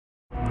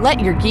Let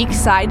your geek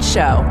side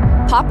show.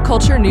 Pop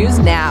culture news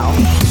now.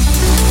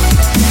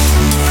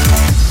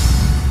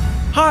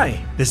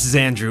 Hi, this is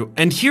Andrew,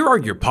 and here are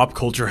your pop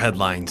culture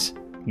headlines.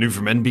 New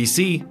from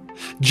NBC.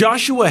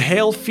 Joshua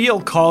Hale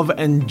Fialkov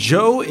and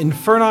Joe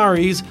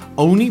Infernari's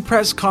Oni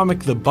Press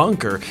comic The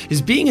Bunker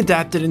is being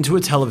adapted into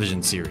a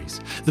television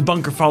series. The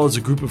Bunker follows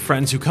a group of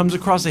friends who comes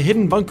across a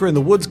hidden bunker in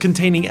the woods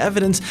containing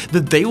evidence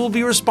that they will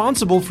be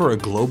responsible for a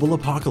global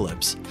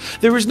apocalypse.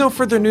 There is no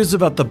further news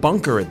about The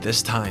Bunker at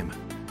this time.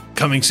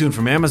 Coming soon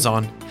from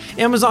Amazon.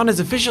 Amazon has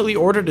officially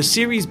ordered a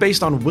series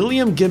based on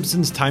William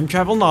Gibson's time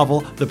travel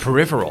novel, The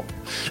Peripheral.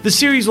 The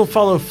series will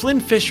follow Flynn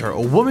Fisher, a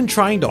woman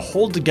trying to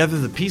hold together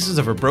the pieces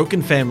of her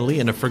broken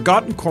family in a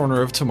forgotten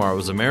corner of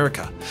tomorrow's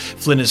America.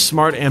 Flynn is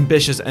smart,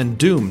 ambitious, and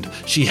doomed.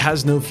 She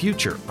has no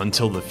future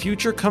until the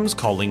future comes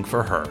calling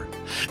for her.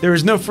 There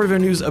is no further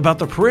news about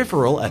The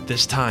Peripheral at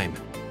this time.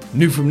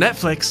 New from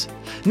Netflix.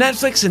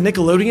 Netflix and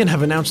Nickelodeon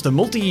have announced a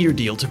multi-year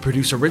deal to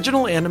produce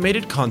original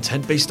animated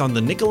content based on the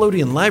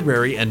Nickelodeon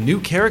library and new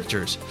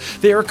characters.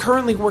 They are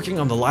currently working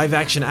on the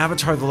live-action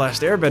Avatar: The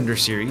Last Airbender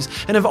series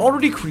and have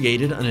already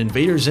created an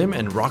Invader Zim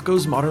and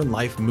Rocko's Modern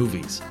Life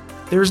movies.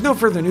 There is no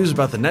further news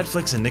about the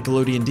Netflix and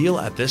Nickelodeon deal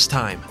at this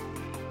time.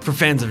 For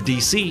fans of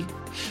DC,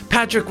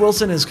 Patrick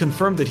Wilson has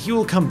confirmed that he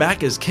will come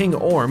back as King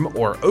Orm,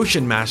 or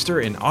Ocean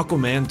Master, in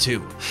Aquaman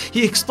 2.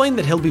 He explained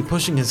that he'll be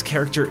pushing his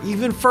character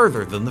even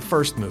further than the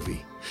first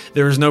movie.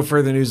 There is no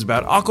further news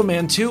about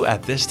Aquaman 2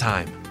 at this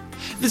time.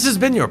 This has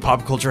been your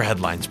Pop Culture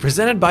Headlines,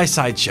 presented by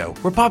Sideshow,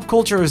 where pop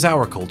culture is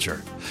our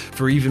culture.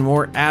 For even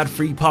more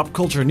ad-free pop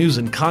culture news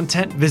and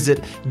content,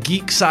 visit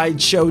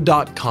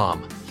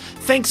geeksideshow.com.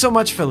 Thanks so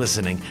much for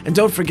listening, and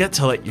don't forget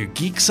to let your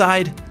geek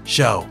side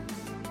show.